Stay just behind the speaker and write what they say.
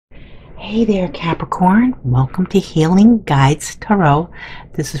Hey there, Capricorn. Welcome to Healing Guides Tarot.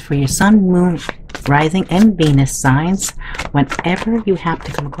 This is for your Sun, Moon, Rising, and Venus signs. Whenever you have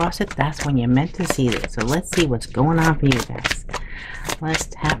to come across it, that's when you're meant to see it. So let's see what's going on for you guys. Let's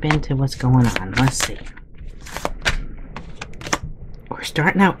tap into what's going on. Let's see. We're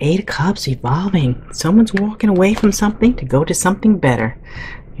starting out 8 of Cups, evolving. Someone's walking away from something to go to something better.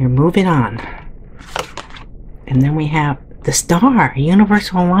 You're moving on. And then we have the Star,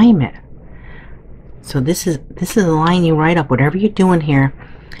 universal alignment. So this is a line you write up. Whatever you're doing here,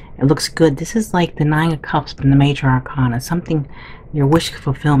 it looks good. This is like the 9 of Cups from the Major Arcana. Something, your wish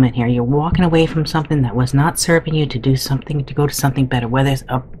fulfillment here. You're walking away from something that was not serving you to do something, to go to something better. Whether it's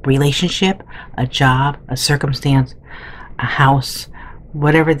a relationship, a job, a circumstance, a house,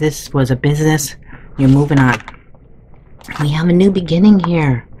 whatever this was, a business, you're moving on. We have a new beginning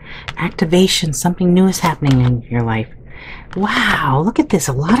here. Activation, something new is happening in your life. Wow, look at this.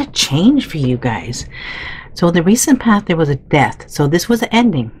 A lot of change for you guys. So in the recent past, there was a death. So this was an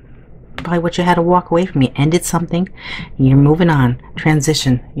ending. Probably what you had to walk away from. You ended something. And you're moving on.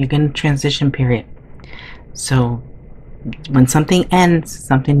 Transition. You're getting a transition period. So when something ends,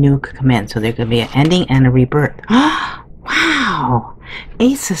 something new could come in. So there could be an ending and a rebirth. Wow.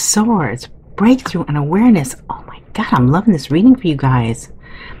 Ace of Swords. Breakthrough and awareness. Oh my God, I'm loving this reading for you guys.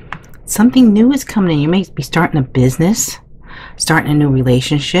 Something new is coming in. You may be starting a business, starting a new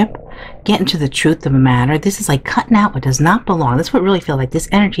relationship, getting to the truth of a matter. This is like cutting out what does not belong. This is what really feels like. This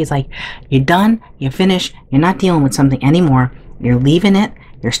energy is like you're done, you're finished, you're not dealing with something anymore. You're leaving it,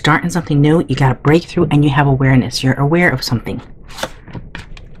 you're starting something new, you got a breakthrough, and you have awareness. You're aware of something.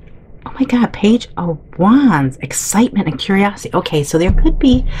 Oh my God, Page of Wands, excitement and curiosity. Okay, so there could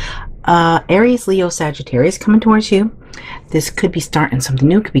be Aries, Leo, Sagittarius coming towards you. This could be starting something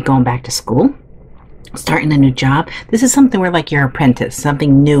new. Could be going back to school, starting a new job. This is something where like you're an apprentice,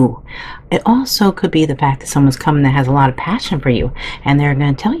 something new. It also could be the fact that someone's coming that has a lot of passion for you, and they're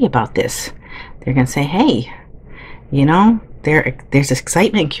going to tell you about this. They're going to say, hey, you know, there's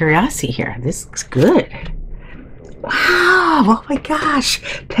excitement and curiosity here. This looks good. Wow, oh my gosh.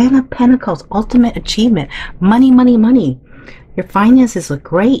 10 of Pentacles, ultimate achievement. Money, money, money. Your finances look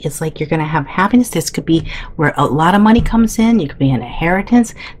great. It's like you're going to have happiness. This could be where a lot of money comes in. You could be an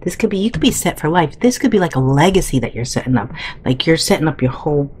inheritance. This could be, you could be set for life. This could be like a legacy that you're setting up. Like you're setting up your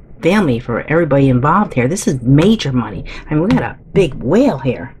whole family for everybody involved here. This is major money. I mean, we got a big whale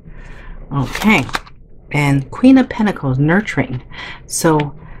here. Okay. And Queen of Pentacles, nurturing.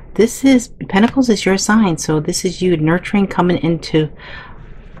 So this is, Pentacles is your sign. So this is you nurturing, coming into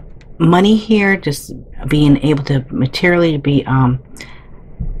money here, just being able to materially be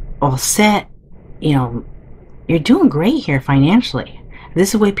all set. You know, you're doing great here financially. This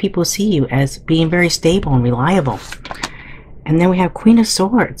is the way people see you, as being very stable and reliable. And then we have Queen of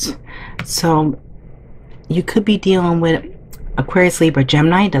Swords. So you could be dealing with Aquarius, Libra,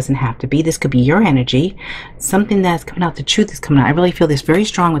 Gemini. It doesn't have to be. This could be your energy. Something that's coming out. The truth is coming out. I really feel this very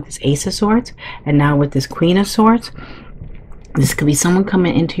strong with this Ace of Swords, and now with this Queen of Swords. This could be someone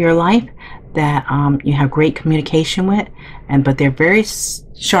coming into your life that you have great communication with, but they're very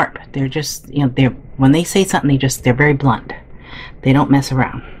sharp. They're just, you know, when they say something, they're very blunt. They don't mess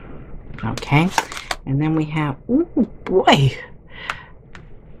around. Okay, and then we have, ooh boy,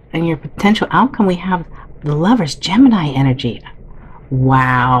 and your potential outcome, we have the Lovers, Gemini energy.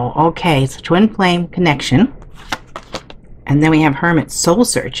 Wow. Okay, so twin flame connection, and then we have Hermit, soul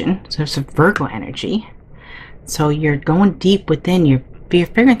searching. So there's some Virgo energy. So you're going deep within, you're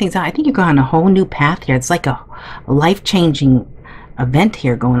figuring things out. I think you're going on a whole new path here. It's like a life-changing event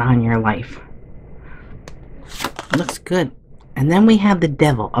here going on in your life. Looks good. And then we have the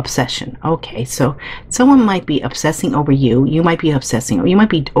Devil, obsession. Okay, so someone might be obsessing over you. You might be obsessing, or you might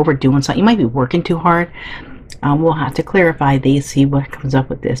be overdoing something. You might be working too hard. We'll have to clarify these, see what comes up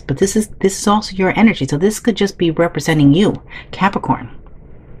with this. But this is also your energy. So this could just be representing you, Capricorn.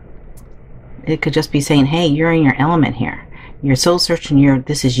 It could just be saying, hey, you're in your element here. You're soul searching,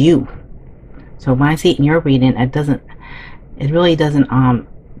 this is you. So when I see it in your reading, it really doesn't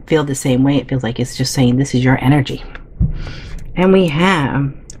feel the same way. It feels like it's just saying this is your energy. And we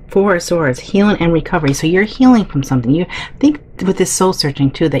have 4 of Swords, healing and recovery. So you're healing from something. You think with this soul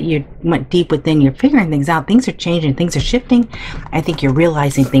searching too, that you went deep within, you're figuring things out. Things are changing, things are shifting. I think you're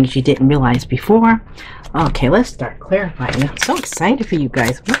realizing things you didn't realize before. Okay, let's start clarifying. I'm so excited for you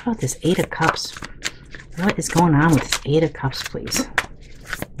guys. What about this 8 of Cups? What is going on with this 8 of Cups, please?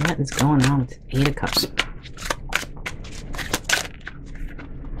 What is going on with this 8 of Cups?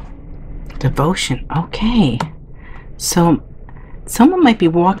 Devotion. Okay. So someone might be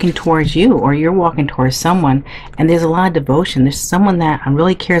walking towards you, or you're walking towards someone, and there's a lot of devotion. There's someone that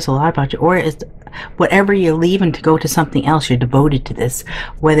really cares a lot about you, or is whatever you're leaving to go to something else, you're devoted to this,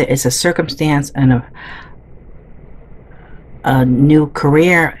 whether it's a circumstance and a new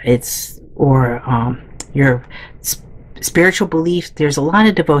career, or your spiritual beliefs. There's a lot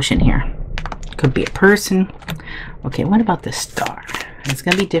of devotion here. Could be a person. Okay, what about the star? It's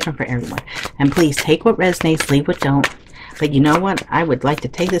going to be different for everyone. And please take what resonates, leave what don't. But you know what? I would like to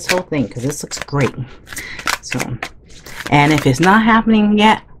take this whole thing because this looks great. So, and if it's not happening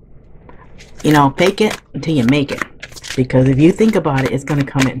yet, you know, fake it until you make it. Because if you think about it, it's going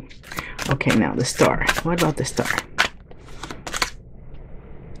to come in. Okay, now the star. What about the star?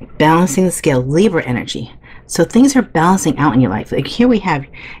 Balancing the scale, Libra energy. So things are balancing out in your life. Like here we have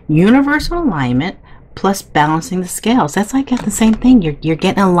universal alignment plus balancing the scales. That's like the same thing. You're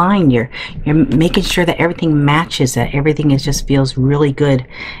getting aligned. You're making sure that everything matches, that everything just feels really good.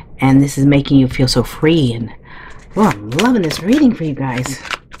 And this is making you feel so free. And oh, I'm loving this reading for you guys.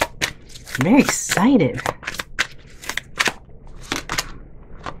 I'm very excited.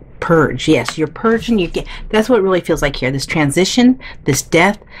 Purge. Yes, you're purging. That's what it really feels like here. This transition, this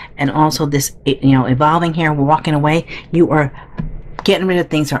death, and also this, you know, evolving here, walking away. You are getting rid of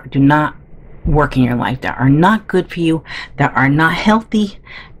things that do not work in your life, that are not good for you, that are not healthy,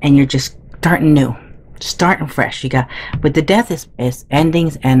 and you're just starting new, starting fresh. You got, with the death is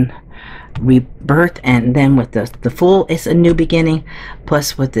endings and rebirth, and then with the full, it's a new beginning.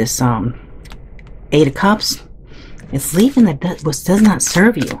 Plus with this 8 of Cups, it's leaving what does not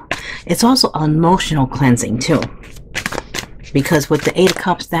serve you. It's also emotional cleansing too, because with the 8 of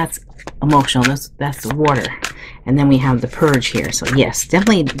Cups, that's emotional. That's the water. And then we have the purge here. So yes,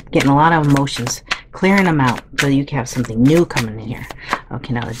 definitely getting a lot of emotions, clearing them out so you can have something new coming in here.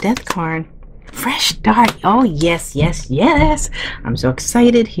 Okay, now the death card. Fresh start. Oh yes, yes, yes. I'm so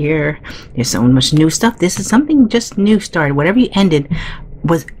excited here. There's so much new stuff. This is something just new started. Whatever you ended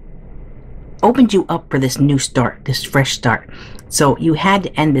opened you up for this new start, this fresh start. So you had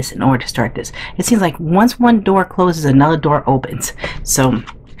to end this in order to start this. It seems like once one door closes, another door opens. So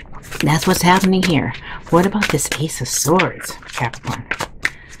that's what's happening here. What about this Ace of Swords, Capricorn?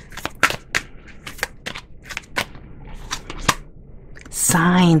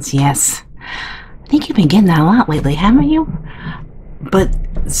 Signs, yes. I think you've been getting that a lot lately, haven't you? But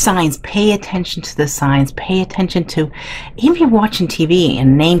signs, pay attention to the signs. Pay attention to, even if you're watching TV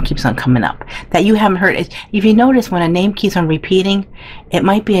and a name keeps on coming up that you haven't heard. If you notice, when a name keeps on repeating, it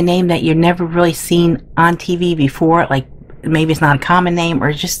might be a name that you've never really seen on TV before. Like maybe it's not a common name,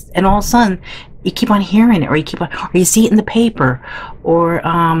 or just, and all of a sudden you keep on hearing it, or you see it in the paper, or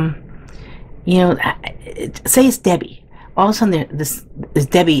you know, say it's Debbie. All of a sudden, this is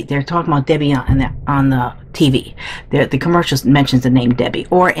Debbie. They're talking about Debbie on the TV. The commercials mentions the name Debbie,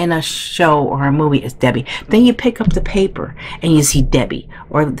 or in a show or a movie, it's Debbie. Then you pick up the paper and you see Debbie,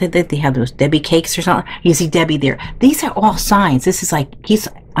 or they have those Debbie cakes or something. You see Debbie there. These are all signs. This is like he's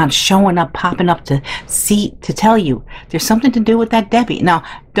showing up, popping up to tell you there's something to do with that Debbie. Now,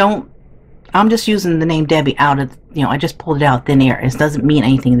 I'm just using the name Debbie out of, you know, I just pulled it out thin air. It doesn't mean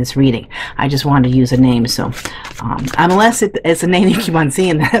anything in this reading. I just wanted to use a name. So, unless it's a name you keep on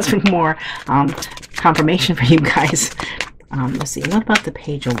seeing, that's more confirmation for you guys. Let's see. What about the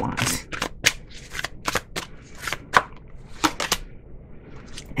Page of Wands?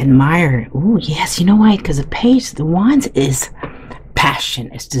 Admire. Ooh, yes. You know why? Because the Wands is passion.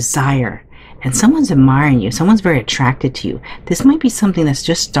 It's desire. And someone's admiring you. Someone's very attracted to you. This might be something that's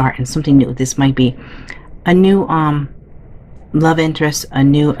just starting, something new. This might be a new love interest, a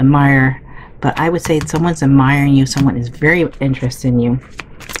new admirer. But I would say someone's admiring you. Someone is very interested in you.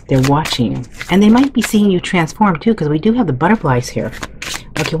 They're watching you. And they might be seeing you transform too, because we do have the butterflies here.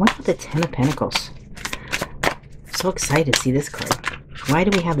 Okay, what about the Ten of Pentacles? So excited to see this card. Why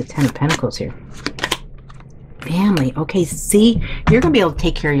do we have the Ten of Pentacles here? Family. Okay, see, you're gonna be able to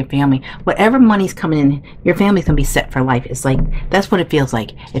take care of your family. Whatever money's coming in, your family's gonna be set for life. It's like, that's what it feels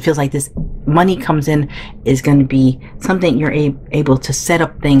like. It feels like this money comes in is gonna be something you're able to set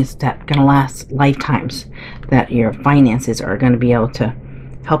up, things that are gonna last lifetimes, that your finances are gonna be able to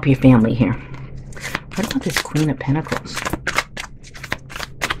help your family here. What about this Queen of Pentacles?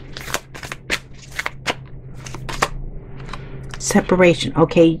 Separation.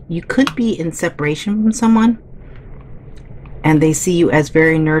 Okay, you could be in separation from someone, and they see you as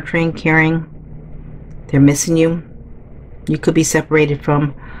very nurturing, caring. They're missing you. You could be separated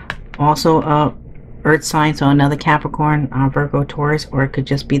from also earth sign, so another Capricorn, Virgo, Taurus, or it could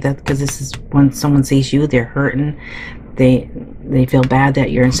just be that because this is when someone sees you, they're hurting. They feel bad that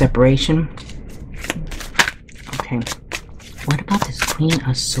you're in separation. Okay. What about this Queen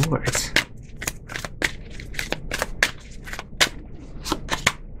of Swords?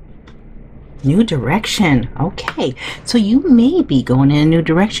 New direction. Okay, so you may be going in a new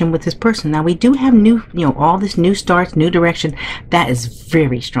direction with this person. Now we do have new, all this new starts, new direction. That is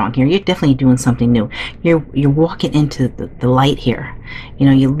very strong here. You're definitely doing something new. You're walking into the light here.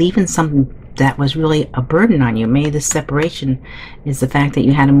 You're leaving something that was really a burden on you. Maybe this separation is the fact that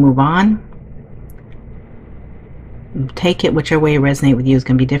you had to move on. Take it whichever way it resonates with you. Is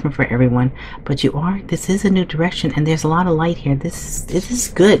going to be different for everyone, but this is a new direction, and there's a lot of light here. This is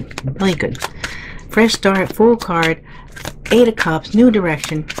good, really good. Fresh start, full card, 8 of Cups, new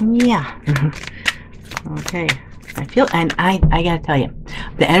direction. Yeah. Okay, I feel, and I gotta tell you,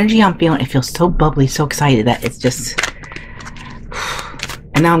 the energy I'm feeling, it feels so bubbly, so excited that it's just,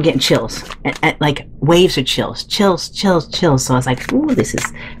 and now I'm getting chills, and like waves of chills. So I was like, ooh, this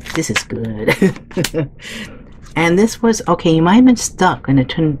is good. And this was, okay, you might have been stuck in a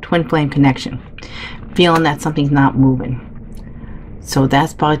twin flame connection, feeling that something's not moving. So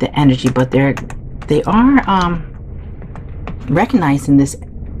that's probably the energy, but they are recognizing this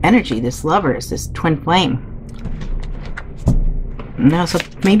energy, this lovers, this twin flame. So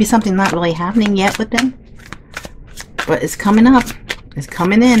maybe something not really happening yet with them, but it's coming up, it's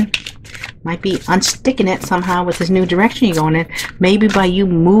coming in. Might be unsticking it somehow with this new direction you're going in. Maybe by you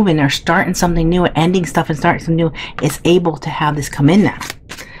moving or starting something new, ending stuff and starting something new, it's able to have this come in now.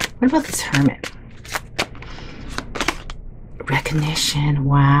 What about this Hermit? Recognition.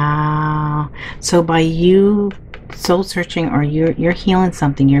 Wow. So by you soul searching, or you're healing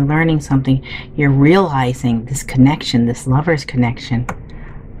something, you're learning something, you're realizing this connection, this lover's connection.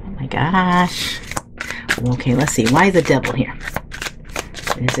 Oh my gosh. Okay, let's see. Why is the Devil here?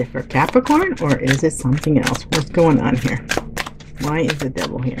 Is it for Capricorn, or is it something else? What's going on here? Why is the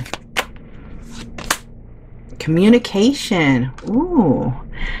Devil here? Communication. Ooh.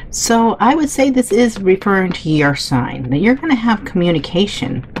 So I would say this is referring to your sign. That you're going to have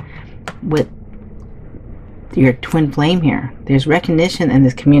communication with your twin flame here. There's recognition and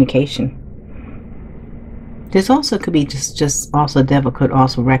there's communication. There's also could be just also Devil could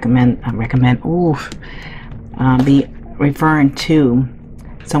also be referring to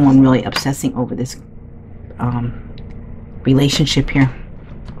someone really obsessing over this relationship here.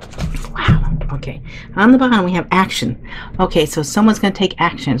 Wow. Okay, on the bottom we have action. Okay, so someone's going to take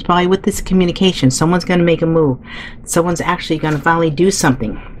action. It's probably with this communication. Someone's going to make a move. Someone's actually going to finally do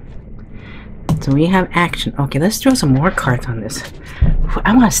something. So we have action. Okay, let's throw some more cards on this.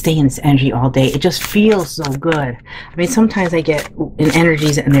 I want to stay in this energy all day. It just feels so good. I mean, sometimes I get in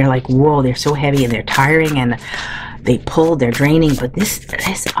energies and they're like, whoa, they're so heavy and they're tiring and they pull, they're draining. But this,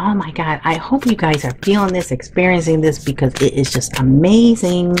 oh my God, I hope you guys are feeling this, experiencing this, because it is just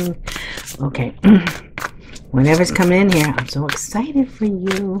amazing. Okay, whatever's coming in here, I'm so excited for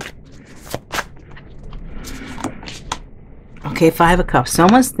you. Okay, 5 of Cups.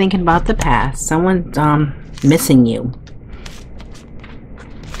 Someone's thinking about the past. Someone's missing you.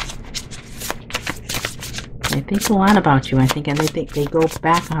 They think a lot about you. I think they go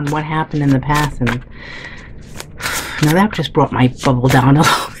back on what happened in the past, and now that just brought my bubble down a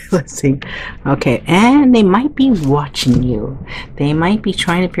little bit. Let's see. Okay, and they might be watching you. They might be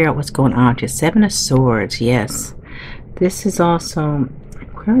trying to figure out what's going on. Just 7 of Swords. Yes, this is also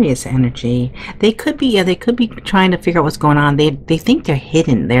Aquarius energy. They could be, yeah, they could be trying to figure out what's going on. They think they're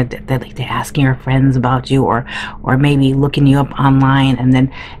hidden. They're asking your friends about you, or maybe looking you up online, and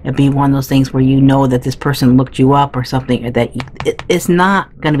then it'd be one of those things where you know that this person looked you up or something, or that it's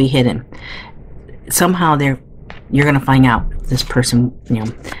not going to be hidden. Somehow you're going to find out this person,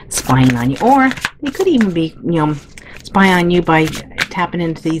 spying on you, or they could even be, spying on you by tapping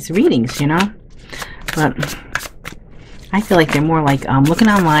into these readings, but I feel like they're more like looking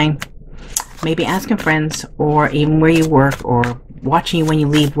online, maybe asking friends, or even where you work, or watching you when you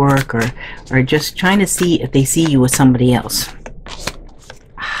leave work, or just trying to see if they see you with somebody else.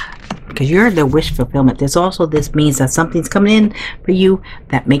 Because you're the wish fulfillment. There's also, this means that something's coming in for you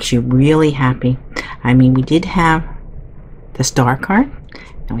that makes you really happy. I mean, we did have the Star card,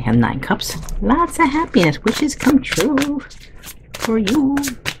 and we have 9 Cups. Lots of happiness. Wishes come true for you.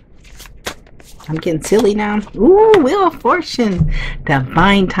 I'm getting silly now. Ooh, Wheel of Fortune.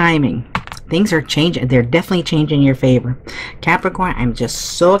 Divine timing. Things are changing. They're definitely changing in your favor. Capricorn, I'm just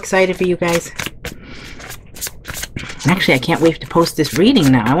so excited for you guys. Actually, I can't wait to post this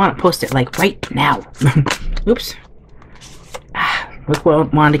reading now. I want to post it like right now. Oops. Look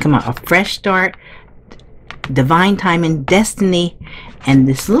what wanted to come out. A fresh start. Divine timing. Destiny. And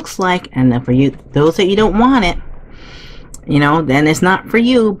this looks like, and then for you, those that you don't want it, you know, then it's not for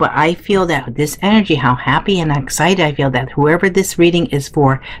you. But I feel that this energy, how happy and excited I feel that whoever this reading is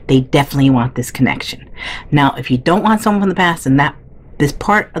for, they definitely want this connection. Now, if you don't want someone from the past, then this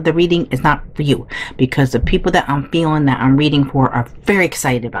part of the reading is not for you, because the people that I'm feeling that I'm reading for are very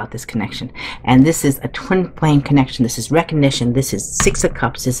excited about this connection. And this is a twin flame connection. This is recognition. This is Six of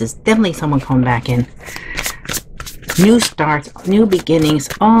Cups. This is definitely someone coming back in. New starts, new beginnings.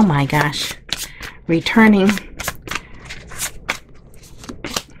 Oh my gosh. Returning.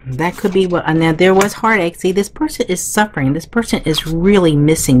 That could be what, and now there was heartache. See, this person is suffering. This person is really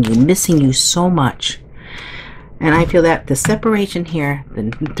missing you so much. And I feel that the separation here, the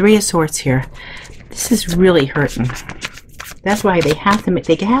Three of Swords here, this is really hurting. That's why they have to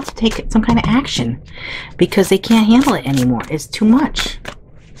take some kind of action, because they can't handle it anymore. It's too much.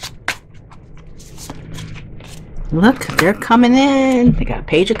 Look, they're coming in. They got a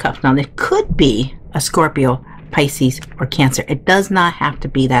Page of Cups. Now, there could be a Scorpio, Pisces, or Cancer. It does not have to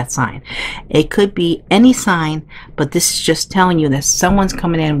be that sign. It could be any sign, but this is just telling you that someone's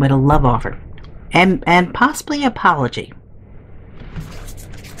coming in with a love offer. And possibly apology.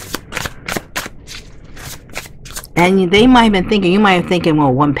 And they might have been thinking, you might have been thinking,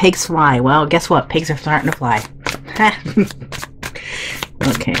 well, when pigs fly, well, guess what? Pigs are starting to fly.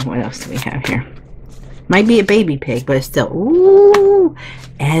 Okay, what else do we have here? Might be a baby pig, but it's still, ooh.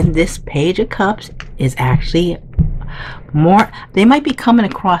 And this Page of Cups is actually more, they might be coming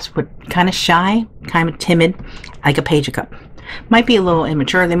across with kind of shy, kind of timid, like a Page of Cups. Might be a little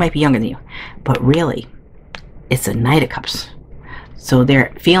immature, they might be younger than you, but really it's a Knight of Cups. So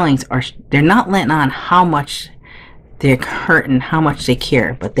their feelings are, they're not letting on how much they're hurting, how much they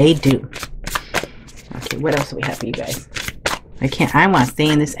care, but they do. Okay, what else do we have for you guys? I want to stay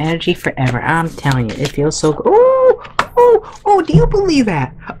in this energy forever. I'm telling you, it feels so good. Oh, do you believe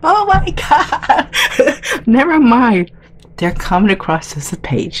that? Oh my God. Never mind. They're coming across as a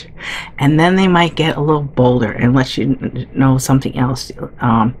page, and then they might get a little bolder and let you know something else,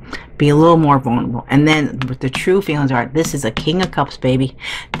 be a little more vulnerable. And then what the true feelings are, this is a King of Cups, baby.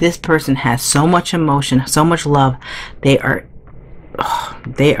 This person has so much emotion, so much love. They are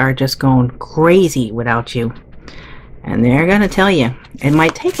just going crazy without you, and they're gonna tell you. It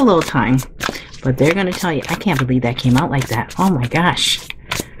might take a little time, but they're gonna tell you, I can't believe that came out like that. Oh my gosh.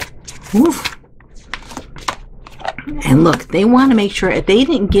 Oof. And look, they want to make sure if they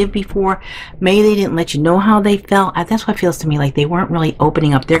didn't give before, maybe they didn't let you know how they felt. That's what it feels to me, like they weren't really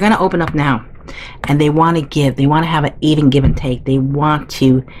opening up. They're going to open up now, and they want to give. They want to have an even give and take. They might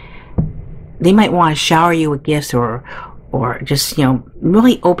want to shower you with gifts, or just, you know,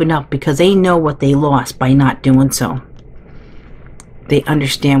 really open up, because they know what they lost by not doing so. They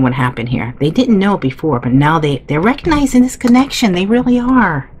understand what happened here. They didn't know before, but now they're recognizing this connection. They really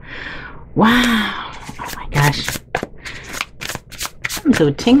are. Wow. Oh my gosh. I'm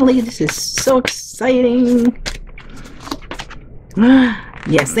so tingly. This is so exciting.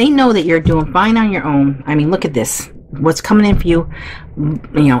 Yes, they know that you're doing fine on your own. I mean, look at this. What's coming in for you,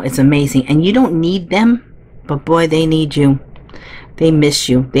 you know, it's amazing. And you don't need them, but boy, they need you. They miss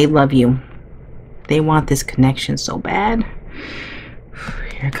you. They love you. They want this connection so bad.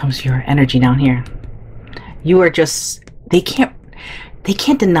 Here comes your energy down here. You are just, they can't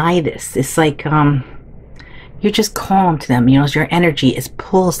deny this. It's like, you're just calm to them, you know. Your energy is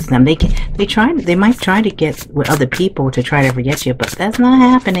pulls to them. They might try to get with other people to try to forget you, but that's not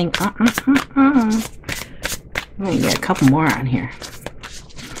happening. Let me get a couple more on here.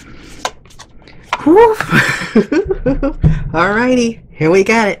 Alrighty, here we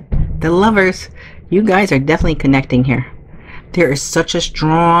got it. The Lovers. You guys are definitely connecting here. There is such a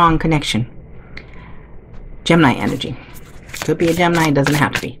strong connection. Gemini energy. Could be a Gemini, it doesn't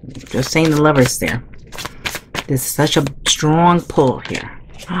have to be. Just saying the Lovers there. There's such a strong pull here.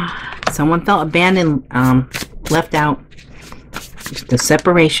 Someone felt abandoned, left out. The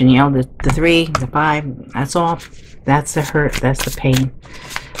separation, you know, the 3, the 5, that's all. That's the hurt, that's the pain.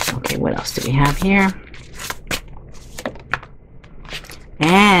 Okay, what else do we have here?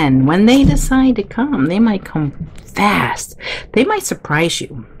 And when they decide to come, they might come fast. They might surprise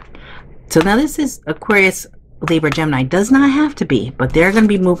you. So now this is Aquarius, Libra, Gemini. Does not have to be, but they're going to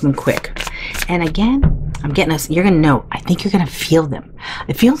be moving quick. And again, I'm getting us, you're going to know, I think you're going to feel them.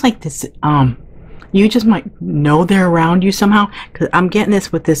 It feels like this, you just might know they're around you somehow. Because I'm getting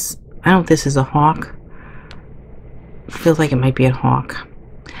this with this, I don't know if this is a hawk. It feels like it might be a hawk.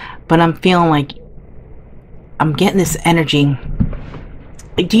 But I'm feeling like, I'm getting this energy.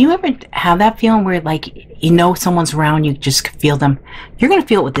 Do you ever have that feeling where, like, you know someone's around, you just feel them? You're going to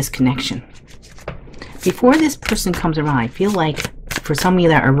feel it with this connection. Before this person comes around, I feel like for some of you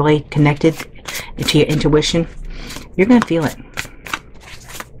that are really connected to your intuition, You're going to feel it.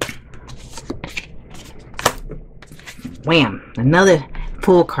 Wham! Another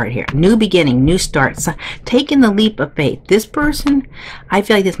Fool card here. New beginning, new start. So, taking the leap of faith. This person, I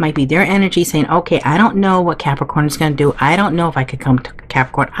feel like this might be their energy saying, okay, I don't know what Capricorn is going to do. I don't know if I could come to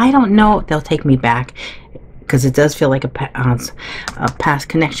Capricorn. I don't know if they'll take me back. Because it does feel like a past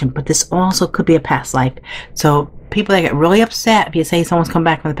connection. But this also could be a past life. So people that get really upset if you say someone's come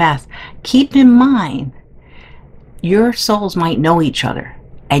back from the past, keep in mind, your souls might know each other.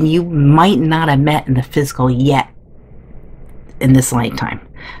 And you might not have met in the physical yet in this lifetime.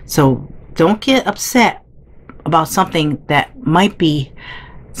 So don't get upset about something that might be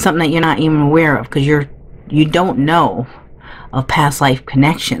something that you're not even aware of, because you don't know of past life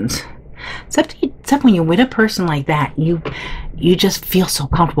connections. Except when you're with a person like that, you just feel so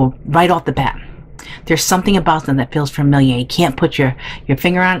comfortable right off the bat. There's something about them that feels familiar. You can't put your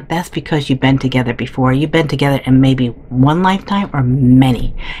finger on it. That's because you've been together before. You've been together in maybe one lifetime or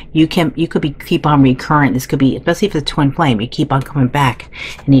many. You could keep on recurring. This could be, especially if it's a twin flame, you keep on coming back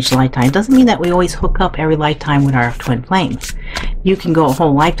in each lifetime. It doesn't mean that we always hook up every lifetime with our twin flames. You can go a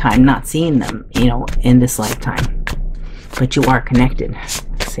whole lifetime not seeing them, in this lifetime. But you are connected.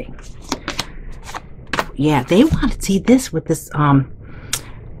 Let's see. Yeah, they want to see this with this,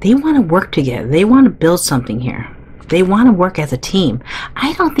 they want to work together. They want to build something here. They want to work as a team.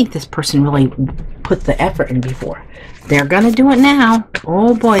 I don't think this person really put the effort in before. They're going to do it now.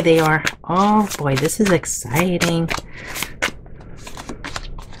 Oh boy, they are. Oh boy, this is exciting.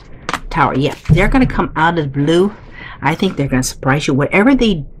 Tower, yeah. They're going to come out of the blue. I think they're going to surprise you. Whatever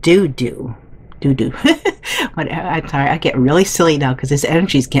they do. I'm sorry, I get really silly now because this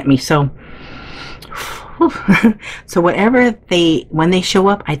energy's getting me so... So whatever when they show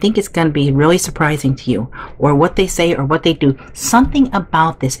up, I think it's going to be really surprising to you, or what they say or what they do. Something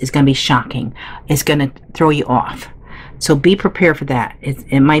about this is going to be shocking. It's going to throw you off. So be prepared for that.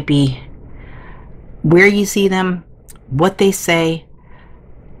 It might be where you see them, what they say.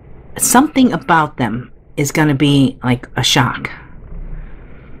 Something about them is going to be like a shock.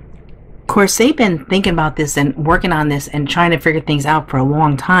 Of course, they've been thinking about this and working on this and trying to figure things out for a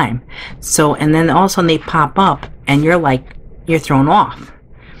long time. So, and then all of a sudden they pop up and you're thrown off.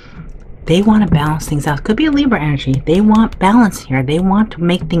 They want to balance things out. Could be a Libra energy. They want balance here. They want to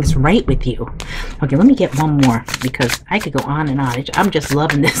make things right with you. Okay, let me get one more because I could go on and on. I'm just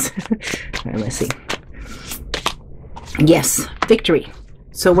loving this. All right, let's see. Yes, victory.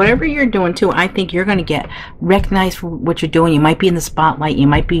 So whatever you're doing too, I think you're going to get recognized for what you're doing. You might be in the spotlight. You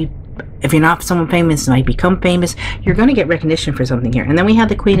might be, if you're not someone famous, you might become famous. You're going to get recognition for something here. And then we have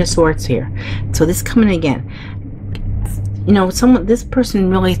the Queen of Swords here. So this coming again. This person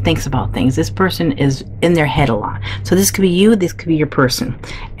really thinks about things. This person is in their head a lot. So this could be you, this could be your person.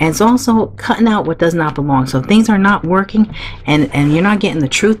 And it's also cutting out what does not belong. So if things are not working and you're not getting the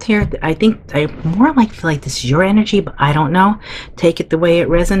truth here, I think I more like feel like this is your energy, but I don't know. Take it the way it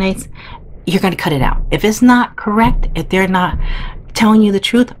resonates. You're going to cut it out. If it's not correct, if they're not telling you the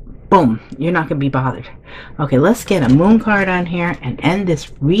truth, boom, you're not going to be bothered. Okay, let's get a moon card on here and end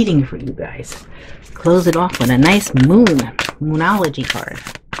this reading for you guys. Close it off with a nice moonology card.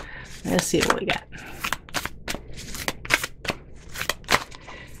 Let's see what we got.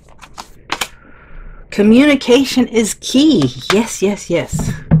 Communication is key. Yes, yes,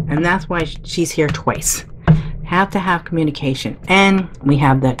 yes. And that's why she's here twice. Have to have communication. And we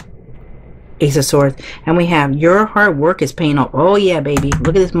have the Ace of Swords. And we have your hard work is paying off. Oh yeah, baby. Look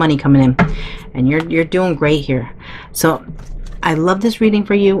at this money coming in. And you're doing great here. So I love this reading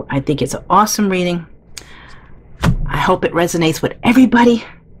for you. I think it's an awesome reading. I hope it resonates with everybody.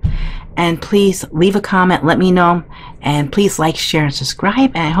 And please leave a comment. Let me know. And please like, share, and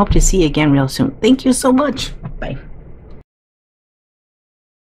subscribe. And I hope to see you again real soon. Thank you so much. Bye.